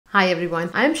Hi everyone,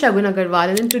 I am Shagun Agarwal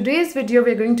and in today's video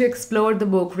we are going to explore the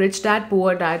book Rich Dad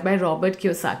Poor Dad by Robert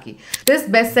Kiyosaki. This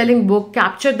best-selling book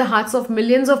captured the hearts of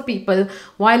millions of people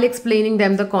while explaining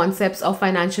them the concepts of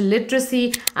financial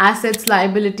literacy, assets,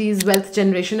 liabilities, wealth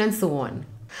generation and so on.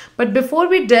 But before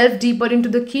we delve deeper into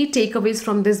the key takeaways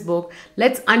from this book,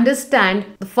 let's understand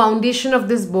the foundation of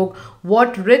this book,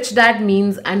 what rich dad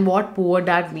means and what poor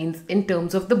dad means in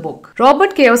terms of the book.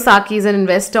 Robert Kiyosaki is an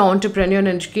investor, entrepreneur and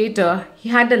educator. He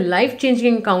had a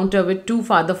life-changing encounter with two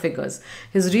father figures.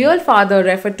 His real father,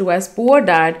 referred to as poor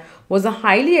dad, was a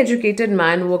highly educated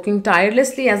man working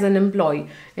tirelessly as an employee.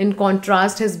 In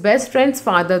contrast, his best friend's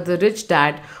father, the rich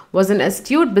dad, was an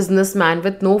astute businessman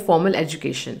with no formal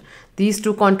education. These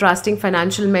two contrasting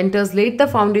financial mentors laid the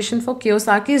foundation for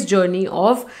Kiyosaki's journey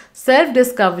of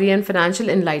self-discovery and financial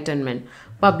enlightenment.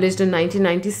 Published in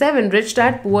 1997, Rich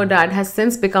Dad Poor Dad has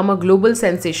since become a global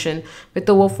sensation with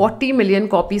over 40 million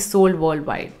copies sold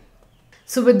worldwide.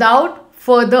 So without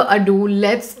further ado,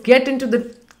 let's get into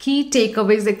the key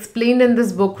takeaways explained in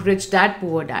this book, Rich Dad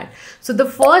Poor Dad. So the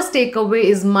first takeaway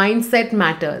is mindset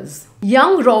matters.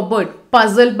 Young Robert,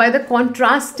 puzzled by the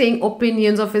contrasting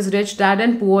opinions of his rich dad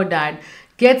and poor dad,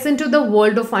 gets into the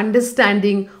world of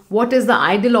understanding what is the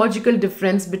ideological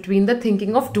difference between the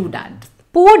thinking of two dads.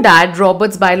 Poor dad,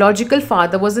 Robert's biological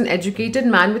father, was an educated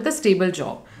man with a stable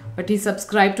job. But he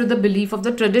subscribed to the belief of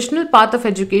the traditional path of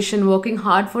education, working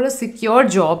hard for a secure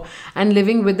job and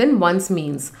living within one's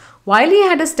means. While he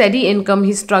had a steady income,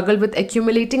 he struggled with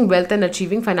accumulating wealth and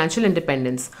achieving financial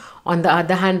independence. On the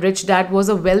other hand, Rich Dad was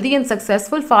a wealthy and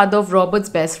successful father of Robert's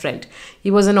best friend.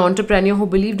 He was an entrepreneur who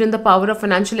believed in the power of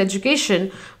financial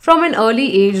education. From an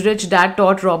early age, Rich Dad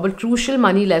taught Robert crucial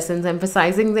money lessons,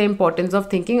 emphasizing the importance of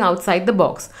thinking outside the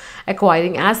box,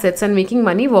 acquiring assets, and making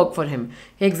money work for him.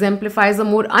 He exemplifies a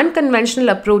more unconventional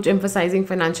approach, emphasizing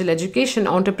financial education,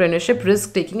 entrepreneurship,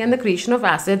 risk-taking, and the creation of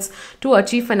assets to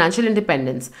achieve financial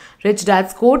independence. Rich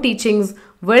Dad's core teachings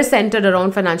were centered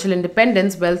around financial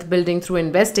independence, wealth building through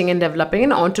investing, and developing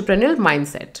an entrepreneurial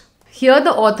mindset. Here,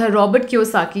 the author Robert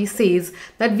Kiyosaki says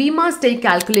that we must take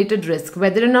calculated risk,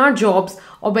 whether in our jobs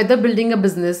or whether building a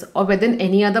business or whether in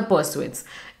any other pursuits.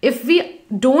 If we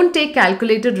don't take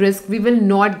calculated risk, we will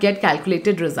not get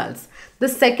calculated results. The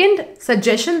second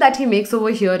suggestion that he makes over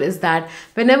here is that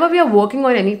whenever we are working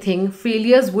on anything,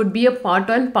 failures would be a part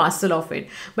and parcel of it.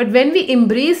 But when we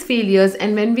embrace failures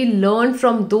and when we learn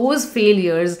from those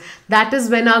failures, that is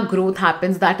when our growth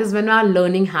happens, that is when our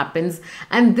learning happens.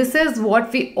 And this is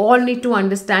what we all need to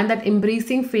understand, that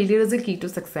embracing failure is a key to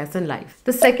success in life.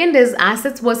 The second is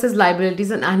assets versus liabilities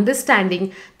and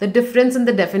understanding the difference in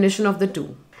the definition of the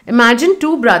two. Imagine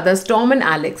two brothers, Tom and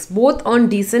Alex. Both earn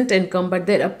decent income, but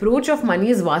their approach of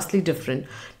money is vastly different.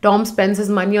 Tom spends his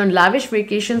money on lavish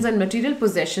vacations and material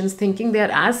possessions, thinking they are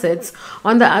assets.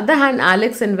 On the other hand,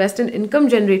 Alex invests in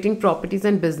income-generating properties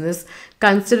and business,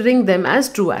 considering them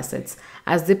as true assets.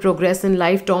 As they progress in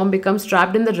life, Tom becomes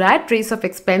trapped in the rat race of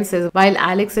expenses, while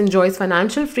Alex enjoys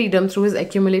financial freedom through his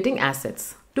accumulating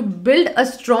assets. To build a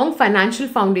strong financial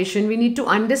foundation, we need to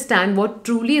understand what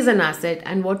truly is an asset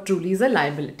and what truly is a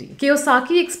liability.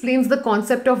 Kiyosaki explains the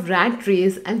concept of rat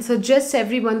race and suggests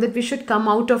everyone that we should come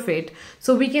out of it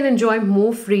so we can enjoy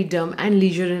more freedom and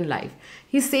leisure in life.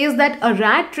 He says that a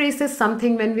rat race is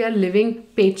something when we are living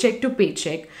paycheck to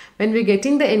paycheck, when we're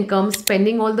getting the income,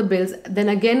 spending all the bills, then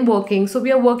again working. So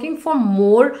we are working for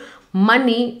more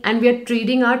money and we are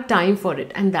trading our time for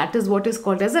it, and that is what is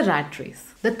called as a rat race.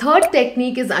 The third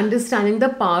technique is understanding the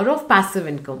power of passive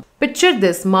income. Picture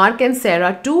this: Mark and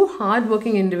Sarah, two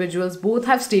hard-working individuals, both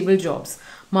have stable jobs.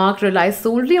 Mark relies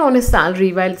solely on his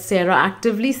salary while Sarah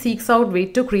actively seeks out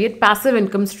ways to create passive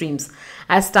income streams.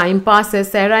 As time passes,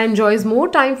 Sarah enjoys more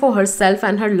time for herself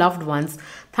and her loved ones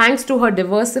thanks to her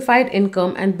diversified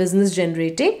income and business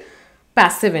generating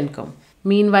passive income.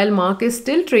 Meanwhile, Mark is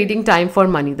still trading time for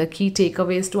money. The key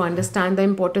takeaway is to understand the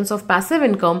importance of passive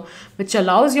income, which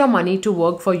allows your money to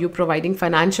work for you, providing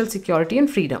financial security and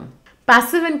freedom.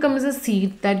 Passive income is a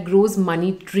seed that grows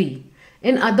money tree.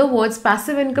 In other words,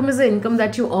 passive income is the income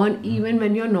that you earn even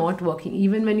when you're not working,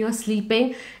 even when you're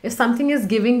sleeping. If something is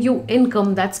giving you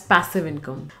income, that's passive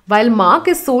income. While Mark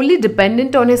is solely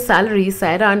dependent on his salary,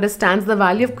 Sarah understands the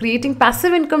value of creating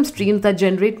passive income streams that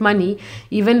generate money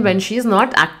even when she is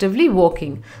not actively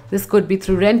working. This could be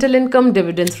through rental income,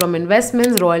 dividends from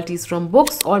investments, royalties from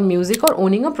books or music, or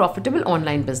owning a profitable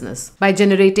online business. By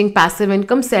generating passive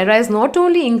income, Sarah is not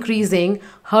only increasing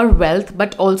her wealth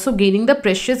but also gaining the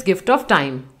precious gift of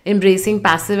time. Embracing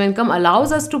passive income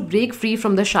allows us to break free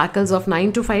from the shackles of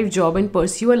 9-to-5 job and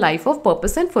pursue a life of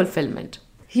purpose and fulfillment.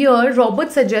 Here,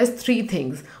 Robert suggests three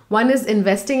things. One is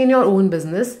investing in your own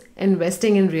business,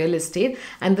 investing in real estate,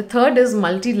 and the third is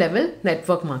multi-level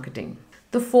network marketing.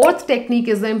 The fourth technique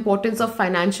is the importance of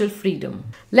financial freedom.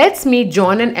 Let's meet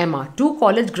John and Emma, two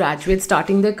college graduates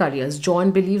starting their careers.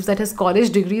 John believes that his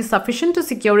college degree is sufficient to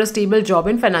secure a stable job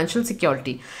and financial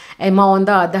security. Emma, on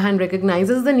the other hand,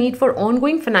 recognizes the need for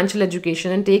ongoing financial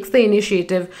education and takes the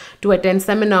initiative to attend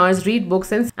seminars, read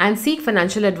books, and seek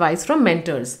financial advice from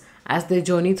mentors. As they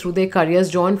journey through their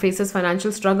careers, John faces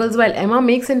financial struggles while Emma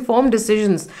makes informed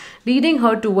decisions, leading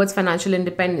her towards financial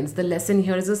independence. The lesson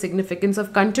here is the significance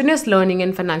of continuous learning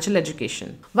and financial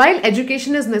education. While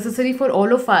education is necessary for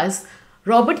all of us,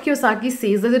 Robert Kiyosaki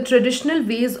says that the traditional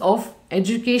ways of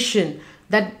education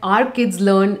that our kids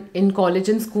learn in college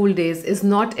and school days is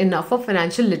not enough for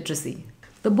financial literacy.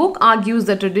 The book argues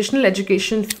that traditional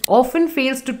education often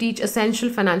fails to teach essential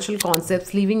financial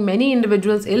concepts, leaving many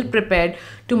individuals ill-prepared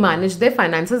to manage their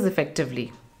finances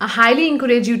effectively. I highly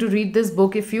encourage you to read this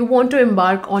book if you want to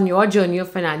embark on your journey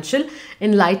of financial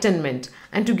enlightenment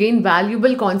and to gain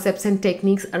valuable concepts and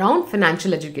techniques around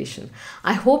financial education.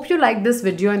 I hope you liked this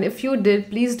video, and if you did,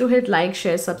 please do hit like,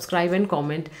 share, subscribe and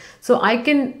comment so I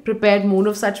can prepare more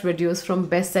of such videos from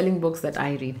best-selling books that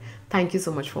I read. Thank you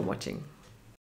so much for watching.